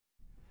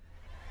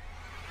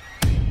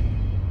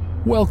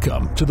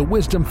Welcome to the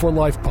Wisdom for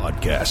Life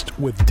podcast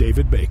with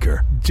David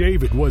Baker.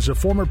 David was a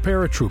former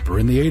paratrooper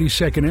in the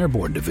 82nd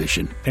Airborne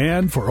Division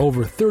and for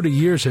over 30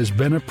 years has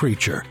been a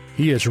preacher.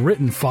 He has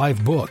written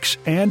 5 books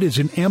and is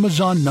an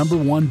Amazon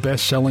 #1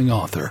 best-selling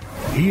author.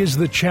 He is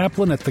the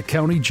chaplain at the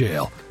county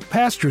jail,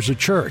 pastors a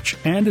church,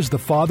 and is the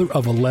father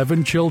of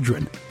 11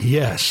 children.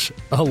 Yes,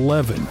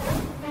 11.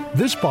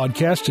 This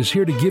podcast is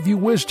here to give you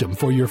wisdom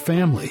for your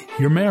family,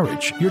 your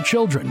marriage, your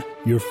children,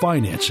 your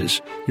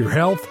finances, your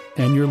health,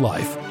 and your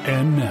life.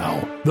 And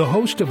now, the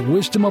host of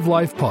Wisdom of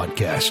Life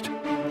podcast,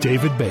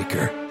 David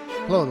Baker.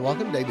 Hello and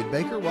welcome, David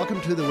Baker.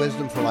 Welcome to the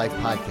Wisdom for Life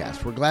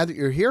podcast. We're glad that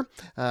you're here.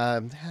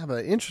 Have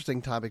an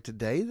interesting topic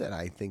today that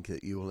I think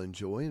that you will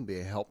enjoy and be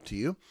a help to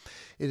you.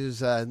 It is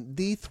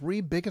the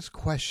 3 biggest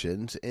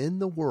questions in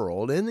the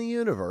world, in the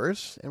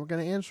universe, and we're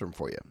going to answer them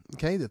for you.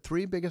 Okay, the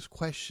 3 biggest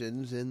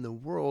questions in the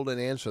world and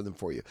answer them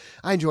for you.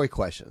 I enjoy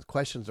questions.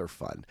 Questions are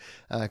fun.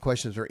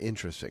 Questions are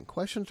interesting.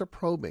 Questions are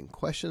probing.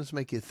 Questions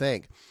make you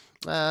think.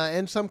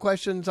 And some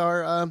questions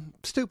are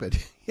stupid.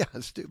 Yeah,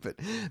 stupid.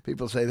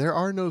 People say there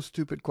are no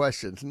stupid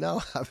questions.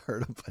 No, I've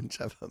heard a bunch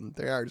of them.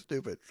 They are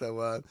stupid.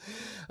 So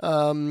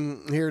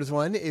here's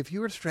one. If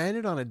you were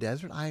stranded on a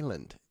desert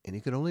island and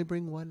you could only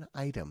bring one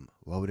item,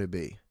 what would it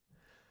be?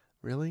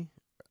 Really?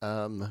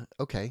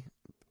 Okay.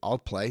 I'll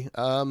play.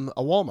 A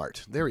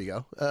Walmart. There you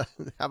go.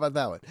 How about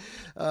that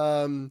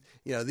one?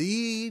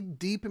 The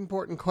deep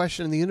important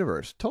question in the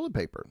universe, toilet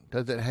paper.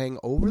 Does it hang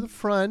over the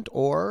front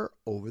or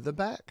over the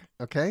back?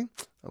 Okay.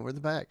 Over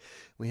the back.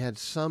 We had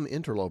some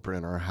interloper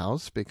in our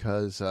house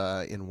because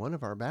in one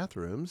of our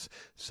bathrooms,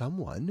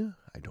 someone,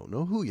 I don't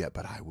know who yet,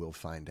 but I will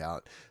find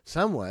out,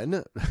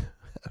 someone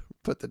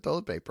put the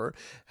toilet paper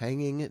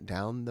hanging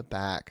down the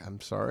back.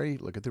 I'm sorry.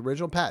 Look at the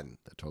original patent.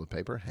 The toilet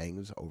paper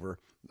hangs over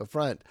the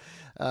front.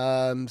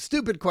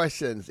 Stupid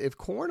questions. If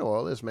corn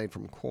oil is made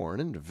from corn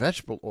and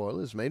vegetable oil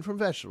is made from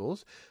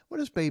vegetables, what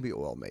is baby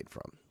oil made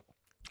from?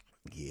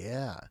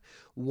 Yeah.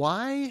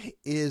 Why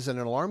is an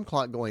alarm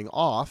clock going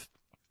off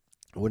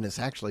when it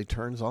actually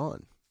turns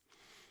on?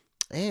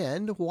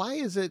 And why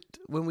is it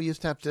when we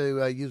used to have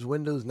to use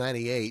Windows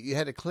 98, you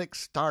had to click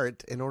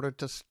start in order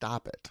to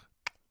stop it?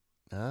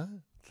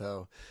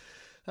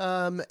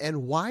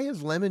 And why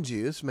is lemon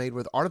juice made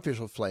with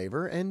artificial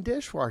flavor and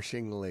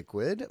dishwashing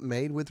liquid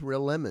made with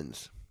real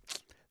lemons?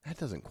 That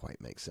doesn't quite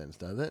make sense,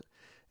 does it?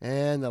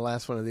 And the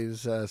last one of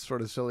these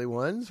sort of silly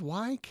ones,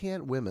 why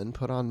can't women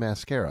put on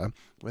mascara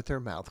with their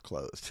mouth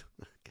closed?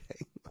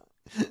 Okay.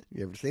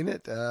 You ever seen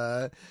it?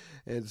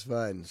 It's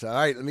fun. So, all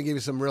right, let me give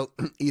you some real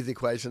easy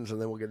questions, and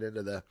then we'll get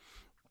into the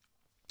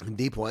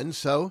deep ones.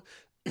 So,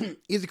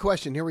 easy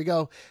question. Here we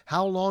go.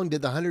 How long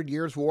did the 100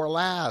 Years' War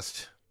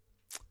last?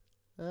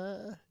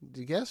 Did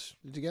you guess?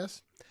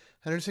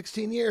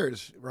 116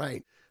 years.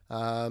 Right.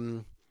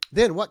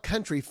 Then what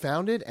country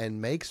founded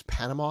and makes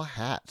Panama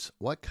hats?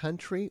 What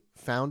country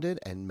founded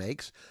and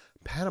makes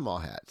Panama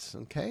hats?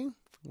 Okay.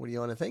 What do you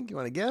want to think? You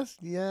want to guess?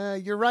 Yeah,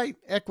 you're right.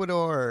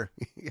 Ecuador.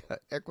 Yeah,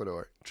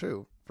 Ecuador.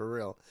 True. For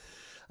real.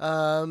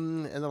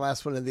 And the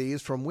last one of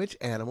these, from which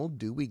animal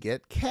do we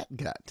get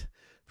catgut?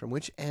 From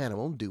which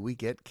animal do we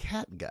get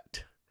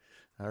catgut?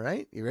 All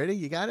right. You ready?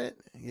 You got it?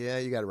 Yeah,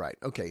 you got it right.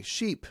 Okay.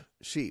 Sheep.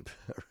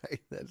 All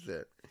right. That's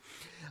it.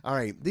 All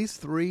right. These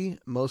 3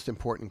 most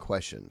important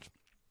questions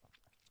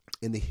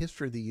in the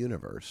history of the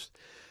universe,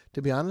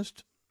 to be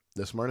honest,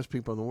 the smartest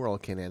people in the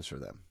world can't answer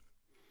them.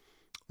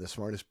 The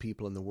smartest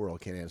people in the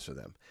world can't answer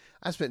them.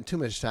 I spent too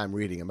much time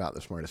reading about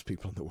the smartest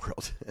people in the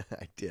world.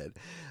 I did.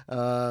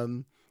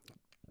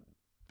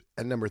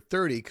 At number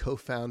 30,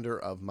 co-founder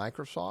of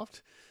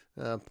Microsoft,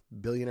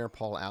 billionaire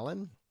Paul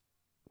Allen.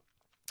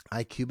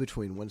 IQ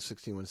between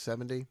 160 and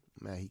 170.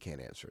 He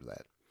can't answer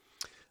that.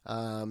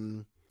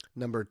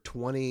 Number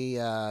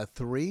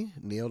 23,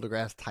 Neil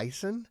deGrasse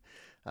Tyson.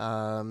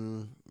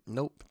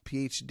 Nope.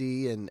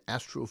 PhD in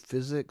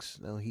astrophysics.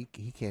 No, he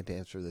can't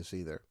answer this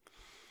either.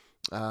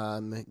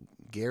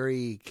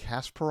 Gary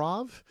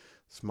Kasparov,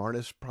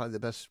 smartest, probably the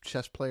best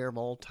chess player of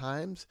all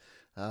times.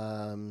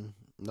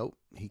 Nope,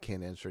 he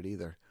can't answer it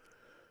either.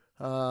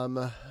 Let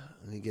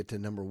me get to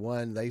number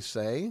 1. They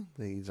say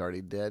he's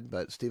already dead,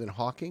 but Stephen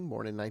Hawking,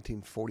 born in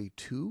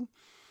 1942,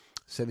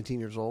 17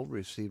 years old,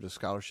 received a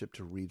scholarship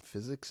to read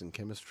physics and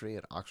chemistry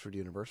at Oxford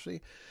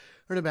University,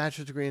 earned a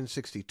bachelor's degree in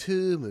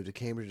 1962, moved to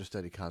Cambridge to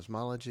study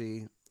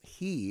cosmology.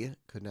 He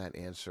could not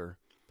answer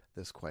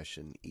this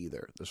question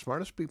either. The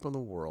smartest people in the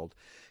world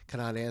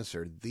cannot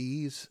answer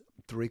these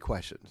 3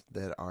 questions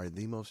that are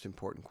the most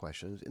important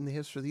questions in the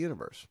history of the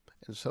universe.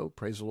 And so,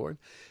 praise the Lord,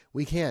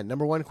 we can.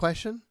 Number 1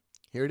 question.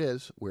 Here it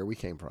is, where we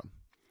came from.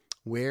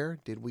 Where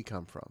did we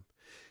come from?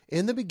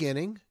 In the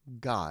beginning,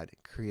 God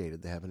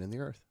created the heaven and the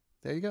earth.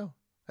 There you go.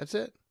 That's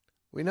it.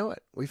 We know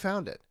it. We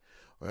found it.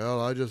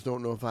 Well, I just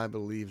don't know if I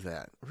believe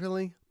that.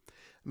 Really? I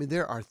mean,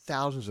 there are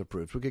thousands of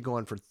proofs. We could go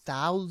on for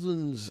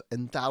thousands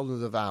and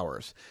thousands of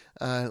hours.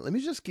 Let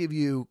me just give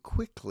you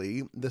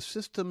quickly the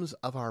systems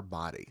of our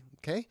body,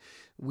 okay?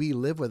 We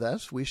live with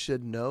us. We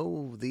should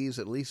know these,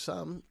 at least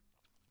some.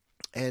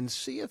 and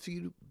see if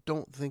you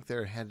don't think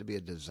there had to be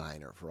a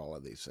designer for all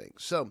of these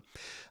things. So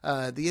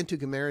the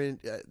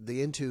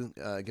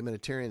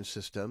integumentarian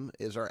system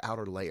is our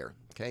outer layer.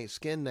 Okay,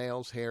 skin,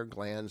 nails, hair,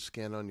 glands,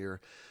 skin on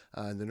your,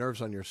 the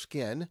nerves on your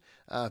skin,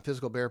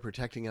 physical barrier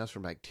protecting us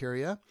from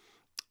bacteria.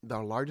 The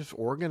largest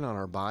organ on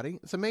our body.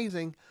 It's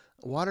amazing.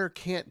 Water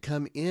can't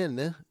come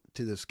in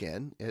to the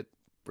skin. It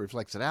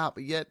reflects it out,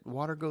 but yet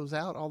water goes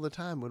out all the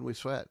time when we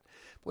sweat.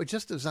 Boy,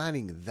 just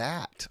designing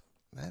that's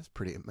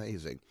pretty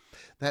amazing.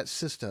 That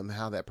system,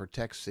 how that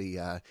protects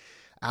the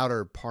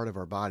outer part of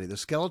our body. The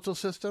skeletal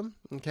system,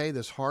 okay,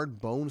 this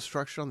hard bone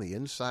structure on the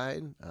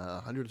inside,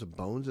 hundreds of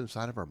bones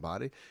inside of our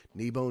body.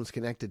 Knee bones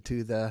connected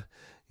to that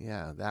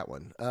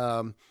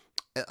one.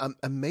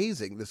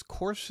 Amazing, this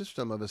core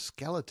system of a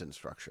skeleton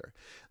structure.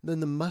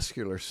 Then the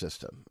muscular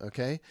system,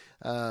 okay?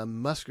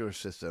 Muscular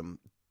system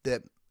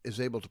that is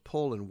able to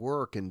pull and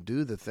work and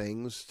do the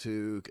things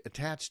to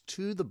attach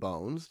to the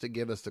bones to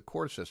give us the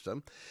core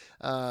system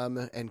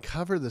and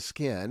cover the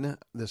skin,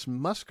 this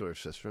muscular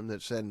system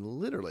that's then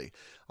literally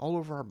all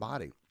over our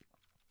body.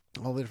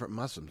 All the different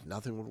muscles,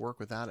 nothing would work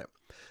without it.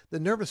 The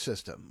nervous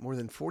system, more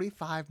than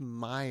 45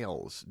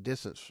 miles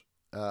distance,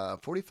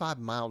 45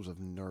 miles of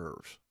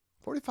nerves.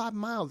 45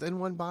 miles in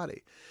one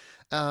body.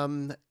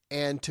 And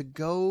to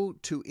go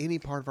to any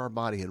part of our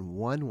body in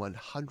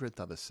 1/100th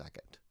of a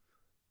second.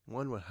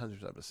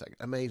 1/100th of a second.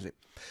 Amazing.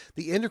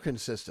 The endocrine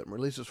system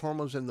releases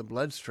hormones in the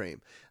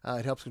bloodstream.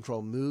 It helps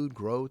control mood,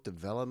 growth,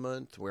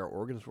 development, where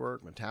organs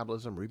work,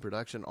 metabolism,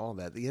 reproduction, all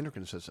that. The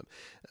endocrine system.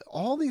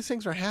 All these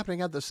things are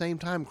happening at the same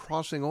time,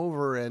 crossing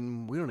over,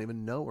 and we don't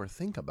even know or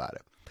think about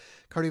it.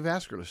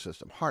 Cardiovascular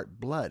system, heart,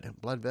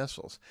 blood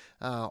vessels,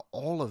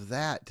 all of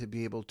that to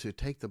be able to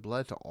take the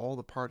blood to all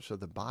the parts of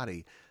the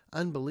body.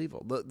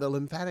 Unbelievable. The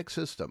lymphatic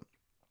system.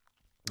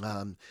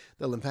 The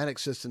lymphatic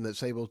system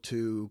that's able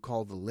to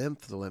call the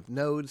lymph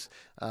nodes.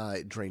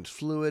 It drains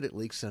fluid. It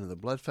leaks into the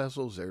blood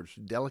vessels. There's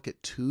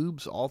delicate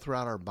tubes all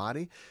throughout our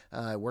body.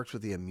 It works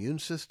with the immune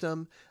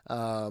system.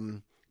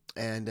 And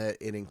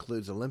it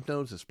includes the lymph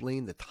nodes, the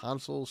spleen, the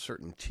tonsils,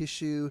 certain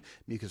tissue,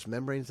 mucous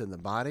membranes in the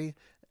body.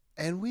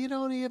 And we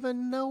don't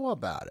even know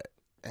about it.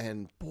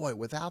 And boy,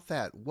 without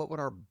that, what would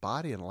our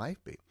body and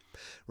life be?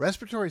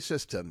 Respiratory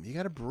system, you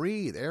got to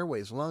breathe,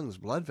 airways, lungs,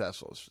 blood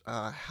vessels.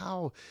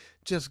 How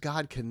just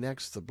God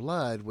connects the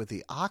blood with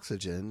the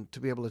oxygen to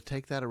be able to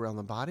take that around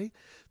the body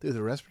through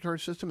the respiratory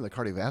system and the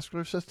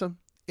cardiovascular system.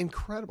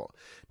 Incredible.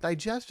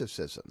 Digestive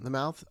system, the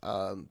mouth,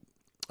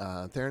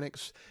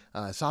 pharynx,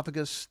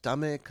 esophagus,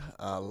 stomach,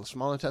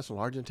 small intestine,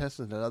 large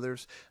intestines, and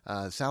others,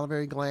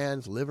 salivary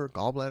glands, liver,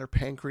 gallbladder,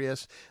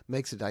 pancreas,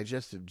 makes a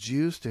digestive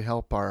juice to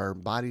help our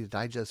body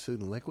digest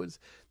food and liquids.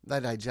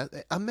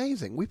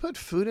 Amazing. We put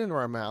food into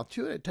our mouth,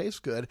 chew it, it tastes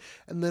good,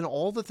 and then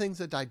all the things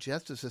the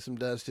digestive system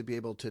does to be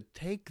able to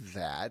take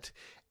that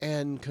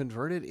and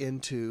convert it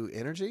into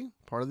energy,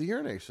 part of the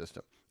urinary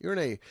system.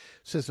 Urinary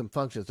system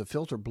functions to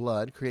filter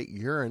blood, create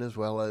urine as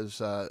well as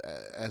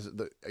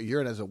the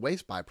urine as a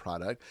waste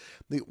byproduct.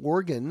 The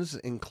organs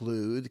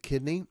include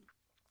kidney,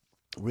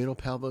 renal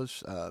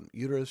pelvis,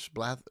 uterus,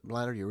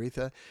 bladder,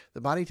 urethra.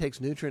 The body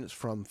takes nutrients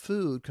from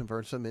food,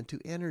 converts them into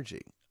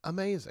energy.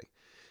 Amazing.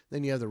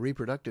 Then you have the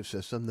reproductive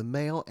system, the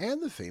male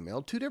and the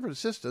female, two different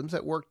systems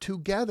that work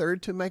together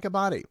to make a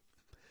body.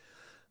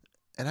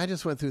 And I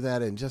just went through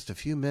that in just a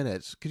few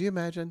minutes. Could you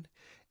imagine?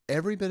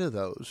 Every bit of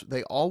those,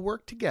 they all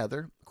work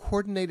together,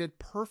 coordinated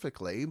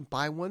perfectly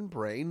by one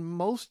brain,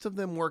 most of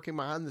them working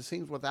behind the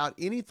scenes without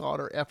any thought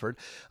or effort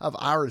of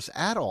ours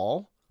at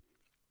all.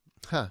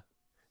 And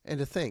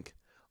to think,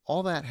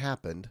 all that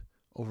happened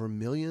over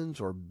millions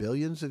or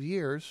billions of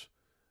years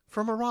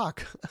from a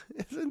rock.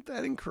 Isn't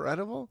that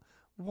incredible?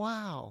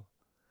 Wow.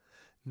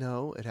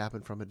 No, it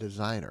happened from a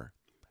designer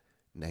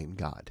named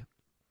God.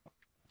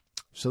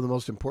 So the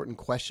most important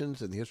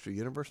questions in the history of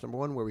the universe, number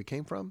one, where we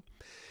came from.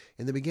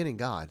 In the beginning,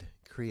 God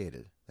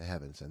created the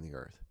heavens and the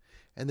earth.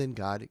 And then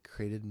God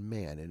created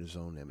man in his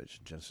own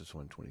image, Genesis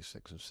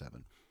 1:26 and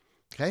 7.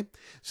 Okay?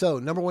 So,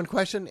 number one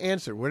question,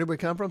 answered. Where did we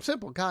come from?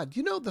 Simple. God.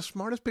 You know, the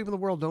smartest people in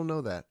the world don't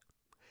know that.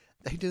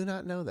 They do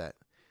not know that.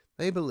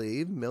 They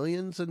believe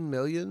millions and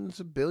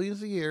millions,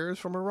 billions of years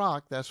from a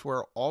rock, that's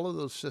where all of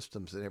those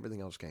systems and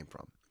everything else came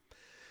from.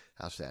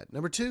 How sad.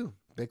 Number two,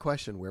 big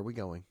question, where are we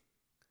going?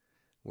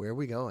 Where are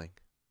we going?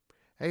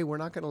 Hey, we're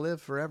not going to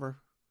live forever.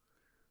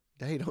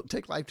 Hey, don't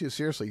take life too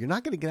seriously. You're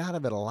not going to get out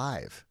of it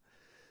alive.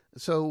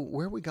 So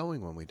where are we going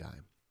when we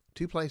die?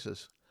 Two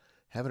places,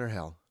 heaven or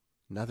hell,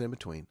 nothing in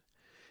between.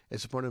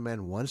 It's appointed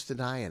man wants to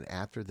die, and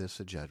after this,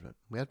 the judgment.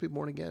 We have to be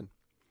born again.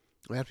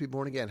 We have to be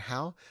born again.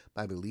 How?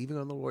 By believing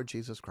on the Lord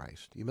Jesus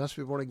Christ. You must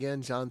be born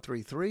again, John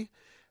 3:3.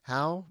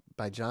 How?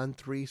 By John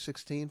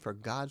 3:16. For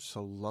God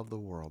so loved the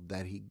world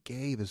that he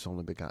gave his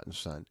only begotten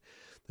Son,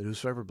 that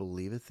whosoever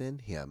believeth in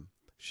him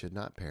should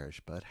not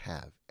perish, but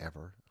have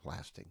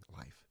everlasting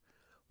life.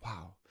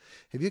 Wow.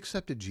 Have you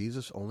accepted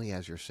Jesus only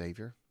as your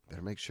Savior?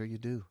 Better make sure you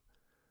do.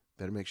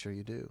 Better make sure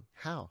you do.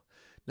 How?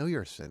 Know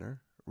you're a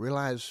sinner.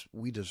 Realize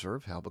we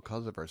deserve hell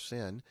because of our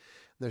sin.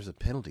 There's a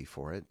penalty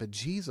for it. But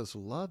Jesus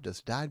loved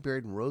us, died,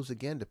 buried, and rose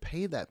again to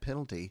pay that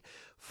penalty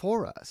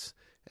for us.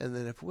 And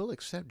then if we'll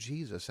accept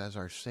Jesus as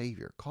our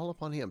Savior, call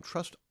upon Him,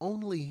 trust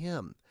only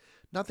Him,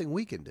 nothing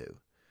we can do,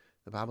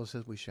 the Bible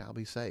says we shall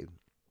be saved.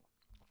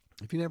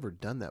 If you've never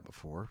done that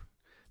before,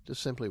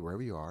 just simply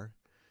wherever you are,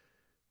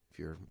 if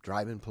you're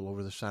driving, pull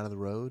over the side of the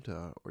road,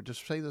 or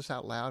just say this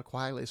out loud,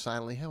 quietly,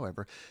 silently,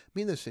 however,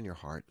 mean this in your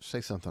heart. Say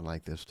something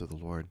like this to the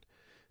Lord.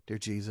 Dear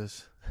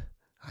Jesus,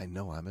 I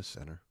know I'm a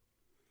sinner,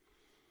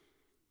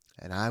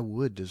 and I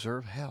would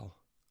deserve hell.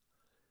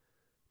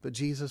 But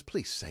Jesus,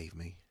 please save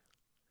me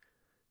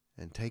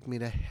and take me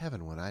to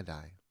heaven when I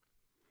die.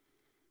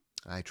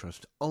 I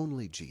trust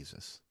only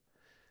Jesus,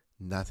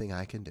 nothing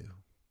I can do.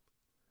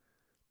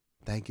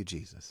 Thank you,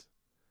 Jesus,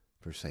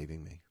 for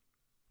saving me.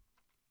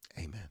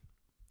 Amen.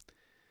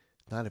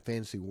 Not a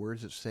fancy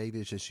words that save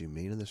you, it's just you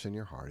meaning this in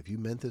your heart. If you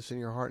meant this in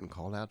your heart and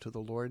called out to the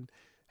Lord,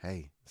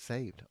 hey,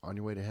 saved, on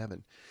your way to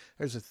heaven.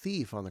 There's a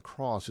thief on the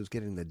cross who's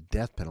getting the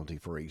death penalty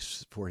for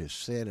his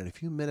sin, and a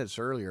few minutes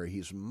earlier,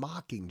 he's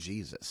mocking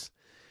Jesus.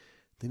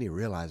 Then he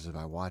realizes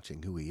by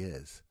watching who he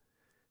is,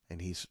 and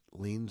he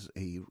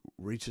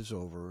reaches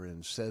over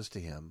and says to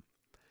him,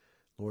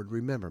 Lord,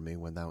 remember me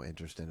when thou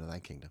enterest into thy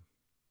kingdom.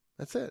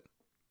 That's it.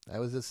 That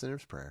was the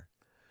sinner's prayer.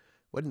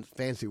 Wasn't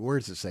fancy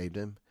words that saved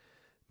him,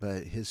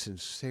 but his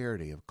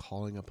sincerity of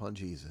calling upon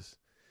Jesus.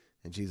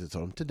 And Jesus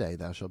told him, today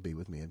thou shalt be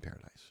with me in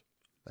paradise.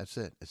 That's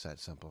it. It's that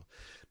simple.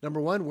 Number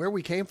one, where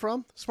we came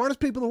from. Smartest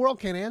people in the world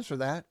can't answer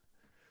that.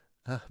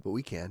 But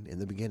we can. In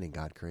the beginning,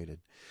 God created.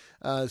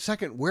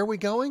 Second, where are we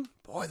going?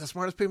 Boy, the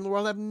smartest people in the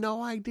world have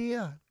no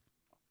idea.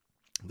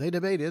 They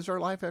debate, is there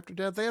life after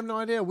death? They have no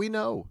idea. We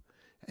know.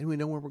 And we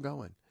know where we're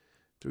going.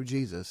 Through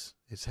Jesus,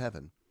 it's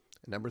heaven.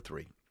 And number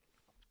three,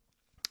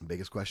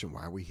 biggest question,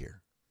 why are we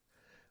here?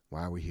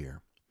 Why are we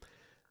here?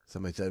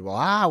 Somebody said, well,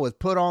 I was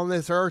put on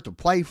this earth to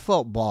play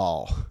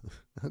football.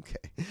 Okay.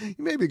 You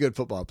may be a good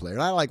football player.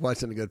 And I like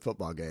watching a good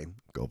football game.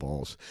 Go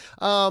Balls.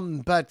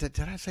 But did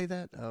I say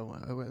that?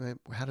 Oh,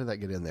 how did that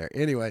get in there?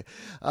 Anyway,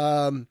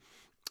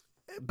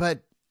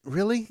 but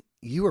really,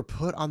 you were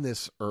put on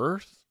this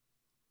earth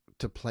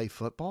to play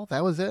football?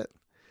 That was it?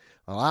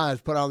 Well, I was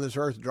put on this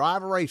earth to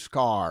drive a race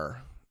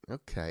car.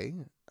 Okay.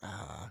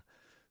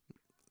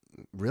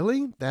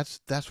 Really?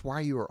 That's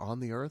why you are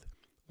on the earth?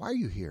 Why are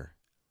you here?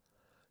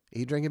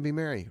 Eat, drink, and be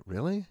merry.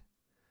 Really?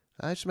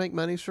 I just make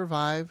money,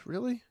 survive.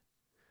 Really?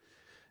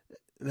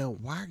 No,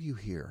 why are you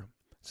here?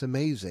 It's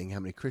amazing how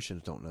many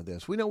Christians don't know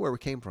this. We know where we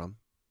came from.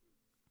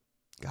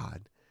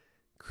 God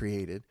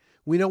created.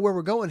 We know where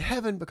we're going,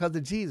 heaven, because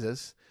of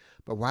Jesus.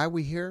 But why are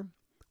we here?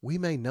 We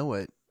may know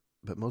it,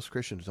 but most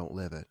Christians don't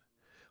live it.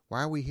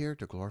 Why are we here?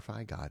 To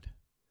glorify God.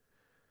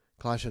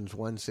 Colossians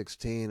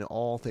 1:16,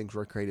 all things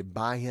were created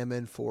by Him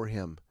and for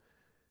Him.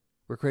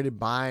 We're created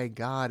by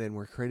God and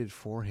we're created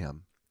for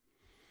Him.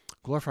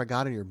 Glorify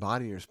God in your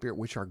body and your spirit,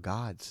 which are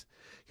God's.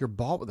 You're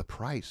bought with a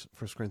price,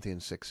 1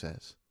 Corinthians 6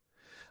 says.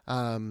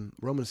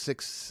 Romans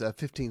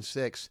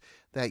 15:6,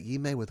 that ye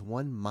may with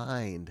one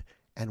mind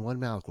and one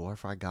mouth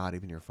glorify God,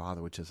 even your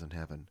Father which is in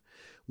heaven.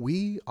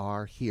 We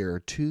are here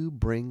to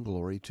bring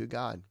glory to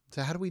God.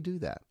 So how do we do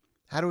that?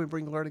 How do we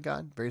bring glory to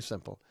God? Very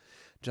simple.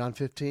 John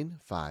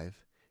 15:5,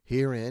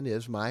 herein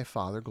is my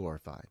Father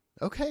glorified.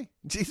 Okay,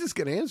 Jesus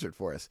can answer it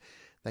for us.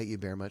 That ye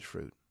bear much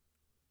fruit,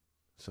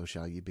 so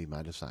shall ye be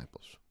my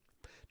disciples.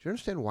 Do you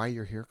understand why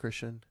you're here,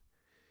 Christian?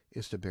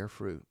 Is to bear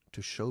fruit,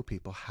 to show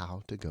people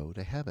how to go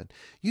to heaven.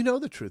 You know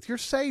the truth. You're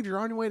saved. You're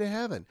on your way to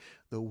heaven.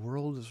 The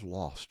world is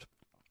lost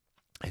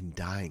and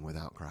dying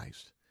without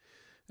Christ.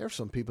 There are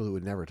some people who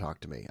would never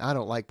talk to me. I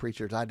don't like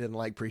preachers. I didn't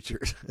like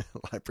preachers. A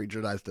lot of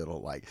preachers I still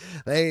don't like.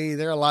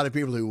 There are a lot of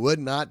people who would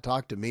not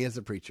talk to me as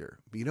a preacher.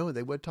 But you know what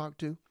they would talk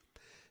to?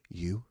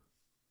 You.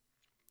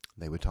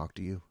 They would talk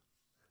to you.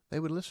 They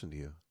would listen to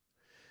you.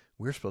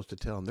 We're supposed to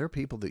tell them there are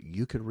people that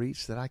you could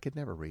reach that I could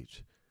never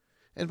reach.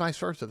 And vice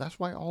versa. That's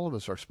why all of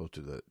us are supposed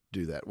to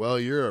do that. Well,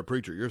 you're a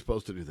preacher. You're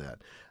supposed to do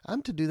that.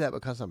 I'm to do that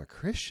because I'm a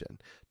Christian,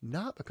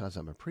 not because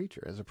I'm a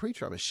preacher. As a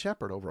preacher, I'm a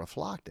shepherd over a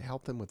flock to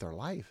help them with their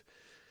life.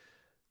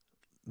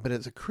 But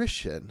as a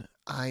Christian,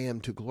 I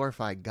am to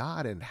glorify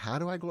God. And how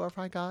do I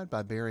glorify God?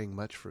 By bearing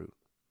much fruit.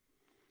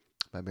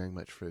 By bearing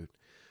much fruit.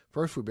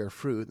 First, we bear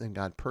fruit, then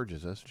God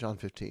purges us. John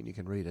 15, you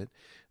can read it.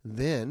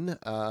 Then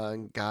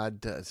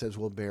God says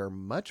we'll bear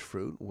much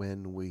fruit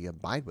when we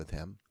abide with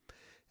Him.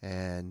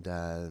 And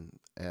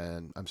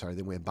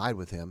then we abide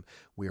with Him.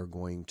 We are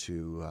going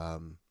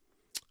to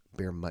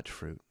bear much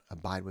fruit.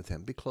 Abide with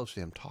Him. Be close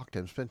to Him. Talk to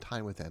Him. Spend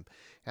time with Him.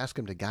 Ask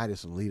Him to guide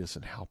us and lead us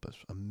and help us.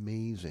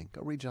 Amazing.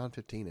 Go read John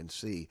 15 and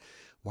see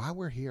why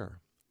we're here.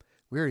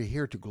 We're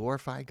here to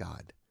glorify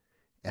God.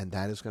 And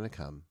that is going to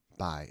come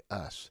by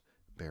us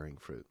bearing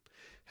fruit.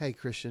 Hey,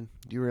 Christian,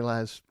 do you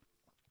realize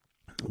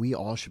we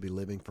all should be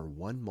living for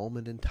one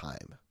moment in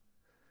time?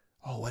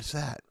 Oh, what's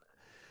that?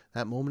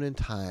 That moment in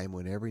time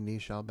when every knee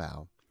shall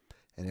bow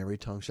and every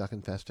tongue shall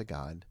confess to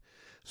God,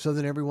 so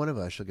that every one of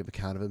us shall give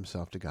account of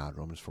himself to God,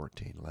 Romans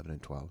 14:11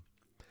 and 12.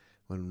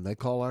 When they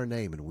call our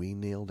name and we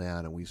kneel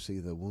down and we see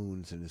the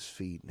wounds in his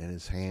feet and in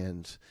his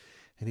hands,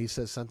 and he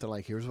says something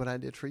like, here's what I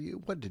did for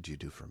you. What did you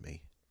do for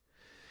me?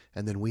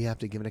 And then we have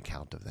to give an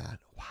account of that.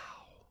 Wow,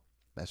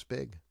 that's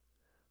big.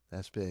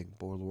 That's big.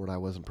 Boy, Lord, I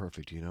wasn't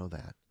perfect. You know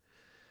that.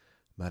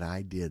 But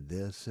I did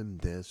this and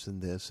this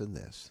and this and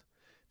this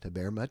to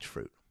bear much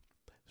fruit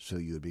so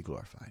you would be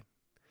glorified.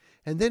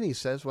 And then he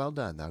says, well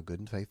done, thou good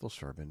and faithful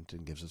servant,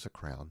 and gives us a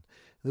crown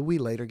that we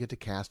later get to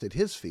cast at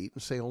his feet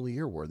and say, only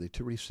you're worthy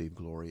to receive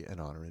glory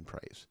and honor and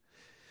praise.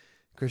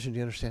 Christian, do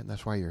you understand?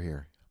 That's why you're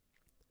here.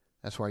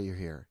 That's why you're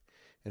here.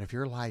 And if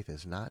your life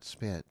is not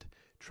spent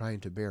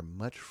trying to bear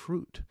much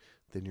fruit,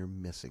 then you're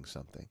missing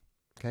something.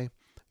 Okay?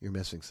 You're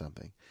missing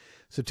something.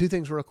 So 2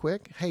 things real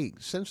quick. Hey,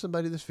 send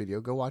somebody this video.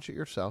 Go watch it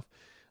yourself.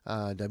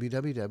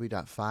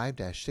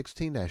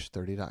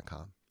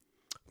 www.5-16-30.com.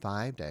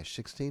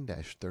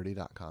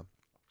 5-16-30.com.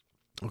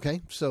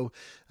 Okay, so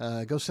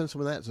go send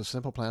some of that. It's a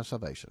simple plan of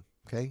salvation.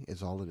 Okay,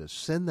 is all it is.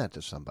 Send that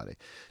to somebody.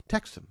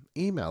 Text them,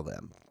 email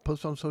them,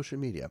 post on social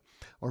media,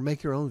 or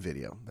make your own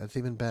video. That's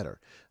even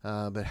better.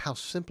 But how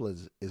simple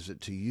is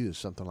it to use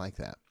something like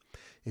that?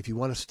 If you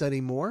want to study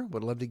more,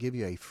 would love to give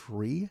you a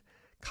free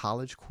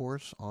college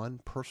course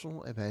on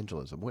personal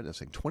evangelism,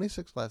 witnessing,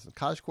 26 lessons,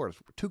 college course,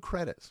 2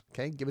 credits.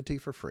 Okay, give it to you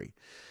for free.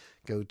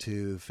 Go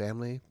to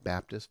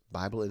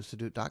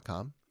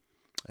FamilyBaptistBibleInstitute.com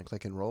and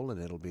click enroll,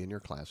 and it'll be in your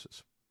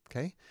classes.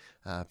 Okay?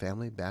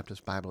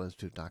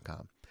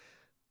 FamilyBaptistBibleInstitute.com.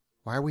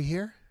 Why are we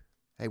here?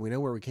 Hey, we know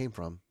where we came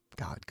from.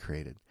 God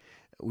created.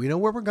 We know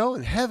where we're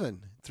going,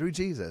 heaven, through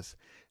Jesus.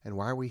 And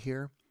why are we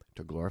here?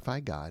 To glorify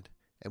God,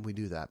 and we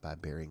do that by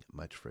bearing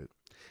much fruit.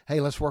 Hey,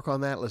 let's work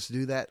on that. Let's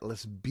do that.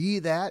 Let's be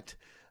that,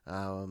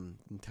 and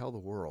tell the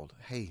world,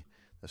 hey,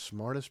 the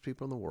smartest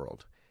people in the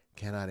world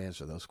cannot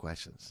answer those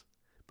questions.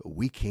 But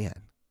we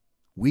can.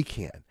 We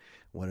can.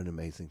 What an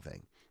amazing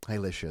thing. Hey,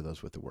 let's share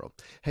those with the world.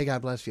 Hey,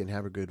 God bless you and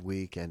have a good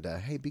week. And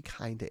hey, be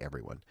kind to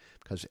everyone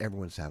because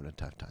everyone's having a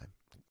tough time.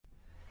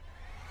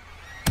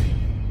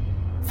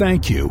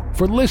 Thank you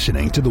for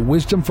listening to the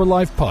Wisdom for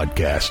Life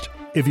podcast.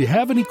 If you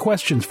have any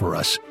questions for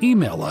us,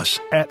 email us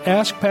at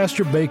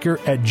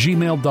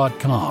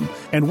askpastorbaker@gmail.com,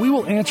 and we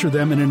will answer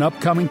them in an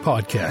upcoming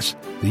podcast.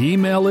 The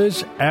email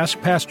is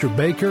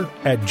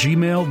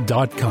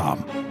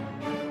askpastorbaker@gmail.com.